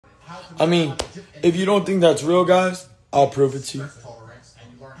I mean, if you don't think that's real, guys, I'll prove it to you.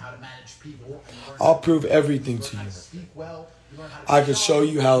 I'll prove everything to you. I can show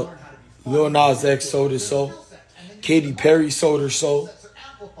you how Lil Nas X sold his soul. Katy Perry sold her soul.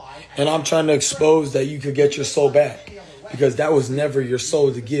 And I'm trying to expose that you could get your soul back. Because that was never your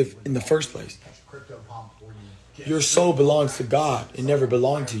soul to give in the first place. Your soul belongs to God. It never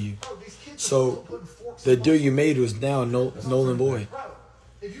belonged to you. So the deal you made was now null and void.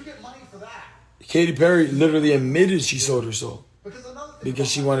 Katy Perry literally admitted she sold her soul. Because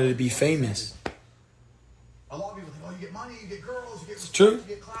she wanted to be famous. It's true.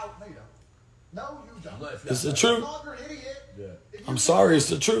 It's the truth. I'm sorry, it's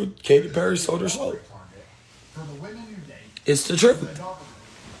the truth. Katy Perry sold her soul. It's the truth.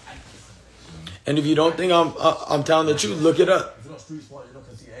 And if you don't think I'm telling the truth, look it up.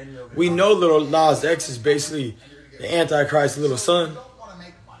 We know Lil Nas X is basically the Antichrist's little son.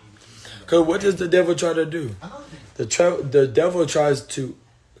 Because what does the devil try to do? The devil tries to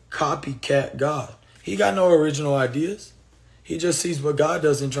copycat God. He got no original ideas. He just sees what God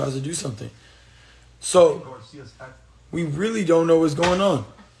does and tries to do something. So, we really don't know what's going on.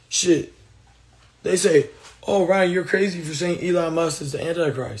 Shit. They say, oh, Ryan, you're crazy for saying Elon Musk is the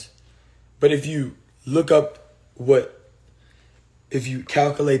Antichrist. But if you look up if you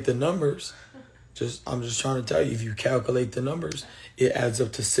calculate the numbers, I'm just trying to tell you, if you calculate the numbers, it adds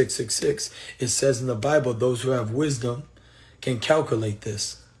up to 666. It says in the Bible, those who have wisdom can calculate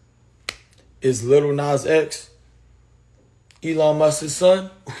this. Is Lil Nas X Elon Musk's son?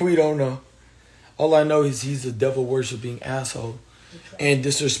 We don't know. All I know is he's a devil-worshipping asshole and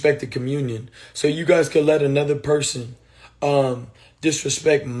disrespect the communion. So you guys could let another person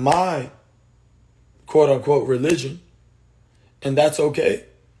disrespect my quote-unquote religion, and that's okay.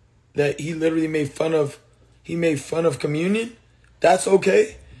 That he literally made fun of communion. That's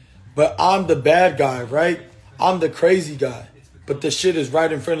okay. But I'm the bad guy, right? I'm the crazy guy. But the shit is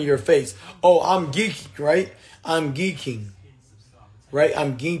right in front of your face. Oh, I'm geeking, right? I'm geeking. Right?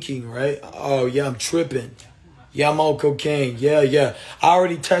 I'm geeking, right? Oh, yeah, I'm tripping. Yeah, I'm on cocaine. Yeah. I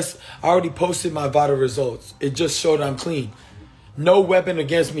already posted my vital results. It just showed I'm clean. No weapon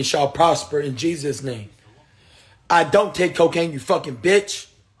against me shall prosper in Jesus' name. I don't take cocaine, you fucking bitch.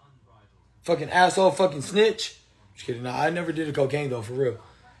 Fucking asshole, fucking snitch. Just kidding. No, I never did a cocaine though, for real.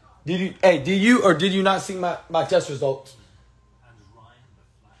 Did you or did you not see my test results?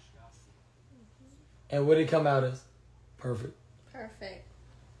 And what did it come out as? Perfect.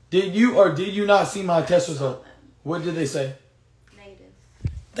 Did you or did you not see my test result? What did they say? Negative.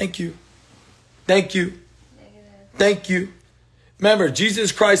 Thank you. Negative. Thank you. Remember,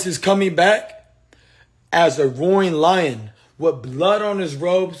 Jesus Christ is coming back as a roaring lion with blood on his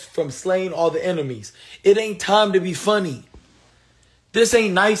robes from slaying all the enemies. It ain't time to be funny. This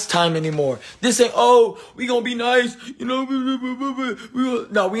ain't nice time anymore. This ain't, oh, we gonna be nice. You know,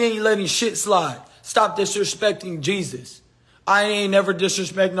 no, we ain't letting shit slide. Stop disrespecting Jesus. I ain't never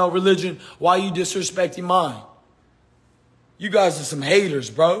disrespect no religion. Why you disrespecting mine? You guys are some haters,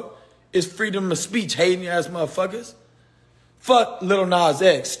 bro. It's freedom of speech, hating ass motherfuckers. Fuck Lil Nas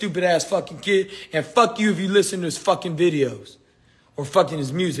X, stupid ass fucking kid. And fuck you if you listen to his fucking videos. Or fucking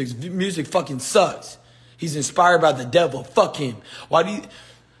his music. His music fucking sucks. He's inspired by the devil. Fuck him. Why do you...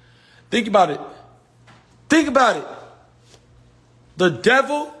 Think about it. Think about it. The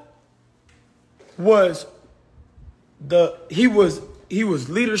devil was... He was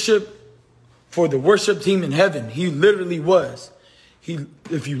leadership for the worship team in heaven. He literally was.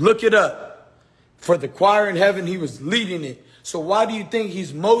 If you look it up, for the choir in heaven, he was leading it. So why do you think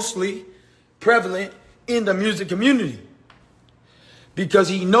he's mostly prevalent in the music community? Because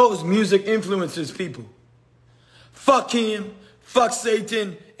he knows music influences people. Fuck him, fuck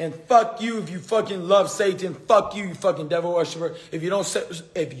Satan, and fuck you if you fucking love Satan. Fuck you, you fucking devil worshiper. If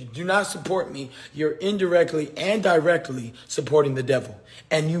you do not support me, you're indirectly and directly supporting the devil.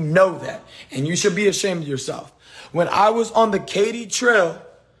 And you know that. And you should be ashamed of yourself. When I was on the Katy Trail,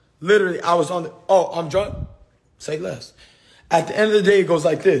 literally, I was on the... Oh, I'm drunk? Say less. At the end of the day, it goes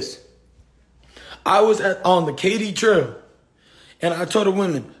like this. I was on the Katy Trail, and I told a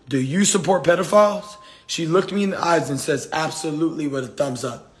woman, do you support pedophiles? She looked me in the eyes and says, absolutely, with a thumbs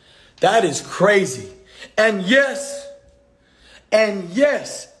up. That is crazy. And yes,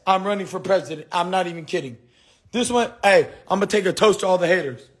 I'm running for president. I'm not even kidding. This one, hey, I'm going to take a toast to all the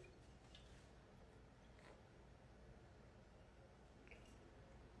haters.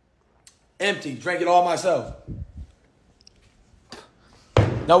 Empty. Drank it all myself.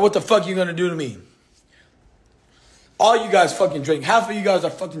 Now what the fuck you going to do to me? All you guys fucking drink. Half of you guys are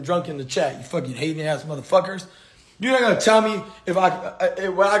fucking drunk in the chat. You fucking hating ass motherfuckers. You're not going to tell me if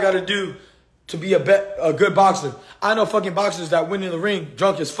what I got to do to be a good boxer. I know fucking boxers that went in the ring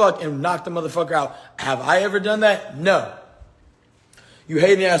drunk as fuck and knocked the motherfucker out. Have I ever done that? No. You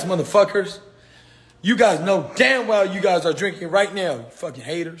hating ass motherfuckers. You guys know damn well you guys are drinking right now, you fucking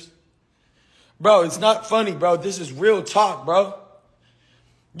haters. Bro, it's not funny, bro. This is real talk, bro.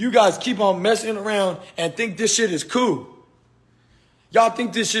 You guys keep on messing around and think this shit is cool. Y'all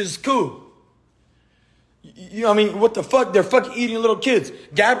think this shit is cool. You know what I mean? What the fuck? They're fucking eating little kids.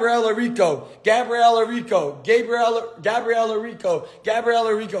 Gabriella Rico. Do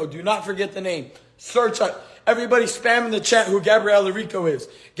not forget the name. Search up. Everybody spam in the chat who Gabriella Rico is.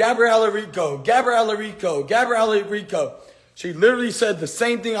 Gabriella Rico. She literally said the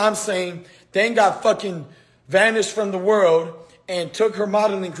same thing I'm saying. Then got fucking vanished from the world and took her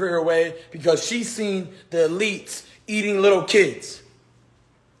modeling career away because she's seen the elites eating little kids.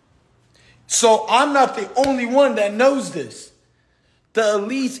 So I'm not the only one that knows this. The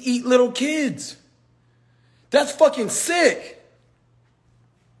elites eat little kids. That's fucking sick.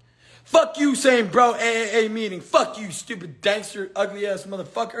 Fuck you saying, bro, AAA meeting. Fuck you, stupid gangster, ugly ass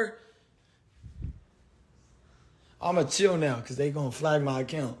motherfucker. I'ma chill now because they gonna flag my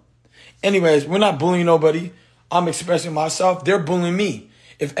account. Anyways, we're not bullying nobody. I'm expressing myself. They're bullying me.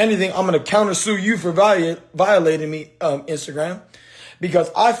 If anything, I'm gonna countersue you for violating me, Instagram.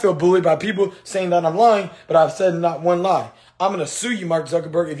 Because I feel bullied by people saying that I'm lying, but I've said not one lie. I'm going to sue you, Mark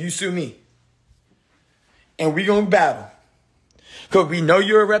Zuckerberg, if you sue me. And we going to battle. Because we know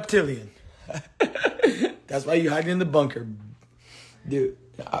you're a reptilian. That's why you hide in the bunker. Dude.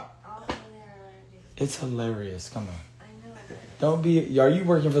 It's hilarious. Come on. I know. Don't be... Are you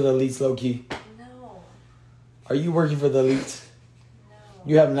working for the elites, low-key? No. Are you working for the elites? No.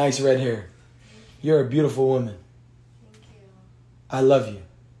 You have nice red hair. You're a beautiful woman. I love you.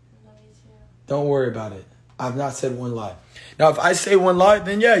 I love you too. Don't worry about it. I've not said one lie. Now, if I say one lie,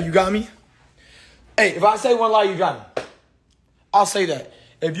 then yeah, you got me. Hey, if I say one lie, you got me. I'll say that.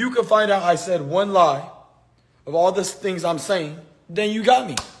 If you can find out I said one lie of all the things I'm saying, then you got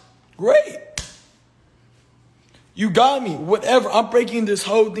me. Great. You got me. Whatever. I'm breaking this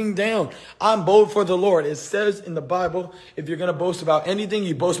whole thing down. I'm bold for the Lord. It says in the Bible, if you're going to boast about anything,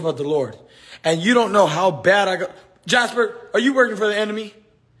 you boast about the Lord. And you don't know how bad I got... Jasper, are you working for the enemy?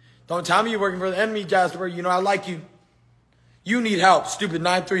 Don't tell me you're working for the enemy, Jasper. You know I like you. You need help, stupid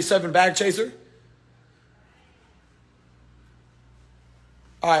 937 bag chaser.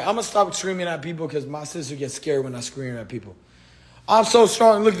 All right, I'm going to stop screaming at people because my sister gets scared when I scream at people. I'm so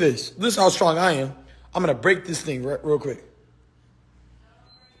strong. Look at this. This is how strong I am. I'm going to break this thing real quick.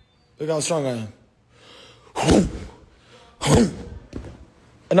 Look how strong I am.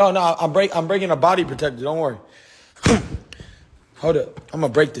 No, I'm breaking a body protector. Don't worry. Hold up. I'm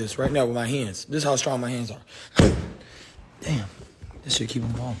going to break this right now with my hands. This is how strong my hands are. Damn. This should keep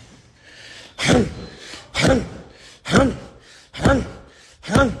them going.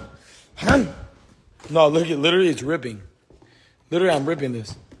 No, look at literally it's ripping. Literally, I'm ripping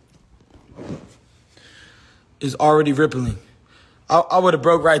this. It's already rippling. I would have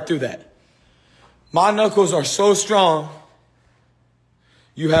broke right through that. My knuckles are so strong,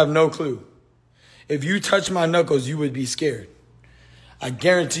 you have no clue. If you touch my knuckles, you would be scared. I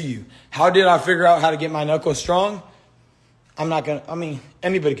guarantee you. How did I figure out how to get my knuckles strong?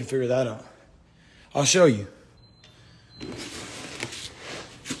 Anybody can figure that out. I'll show you.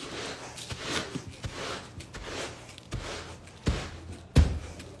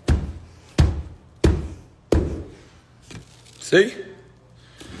 See?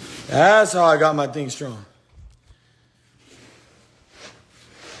 That's how I got my thing strong.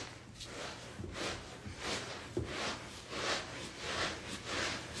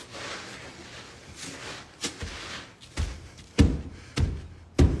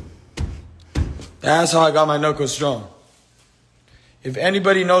 That's how I got my knuckles strong. If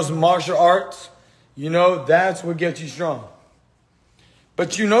anybody knows martial arts, you know that's what gets you strong.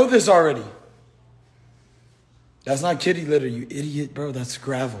 But you know this already. That's not kitty litter, you idiot, bro. That's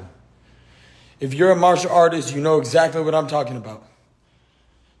gravel. If you're a martial artist, you know exactly what I'm talking about.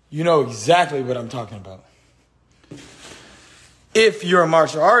 You know exactly what I'm talking about. If you're a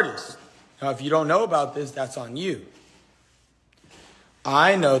martial artist. Now, if you don't know about this, that's on you.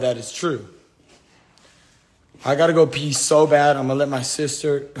 I know that it's true. I gotta go pee so bad. I'm gonna let my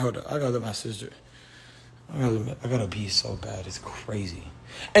sister. Hold on. I gotta pee so bad. It's crazy.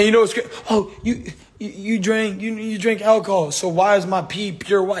 And you know what's crazy? Oh, you drink alcohol. So why is my pee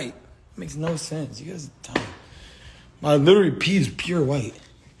pure white? It makes no sense. You guys are dumb. My literally pee is pure white.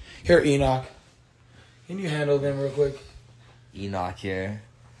 Here, Enoch. Can you handle them real quick? Enoch here.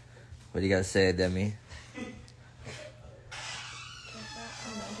 What do you gotta say, Demi?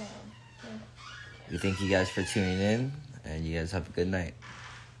 We thank you guys for tuning in, and you guys have a good night.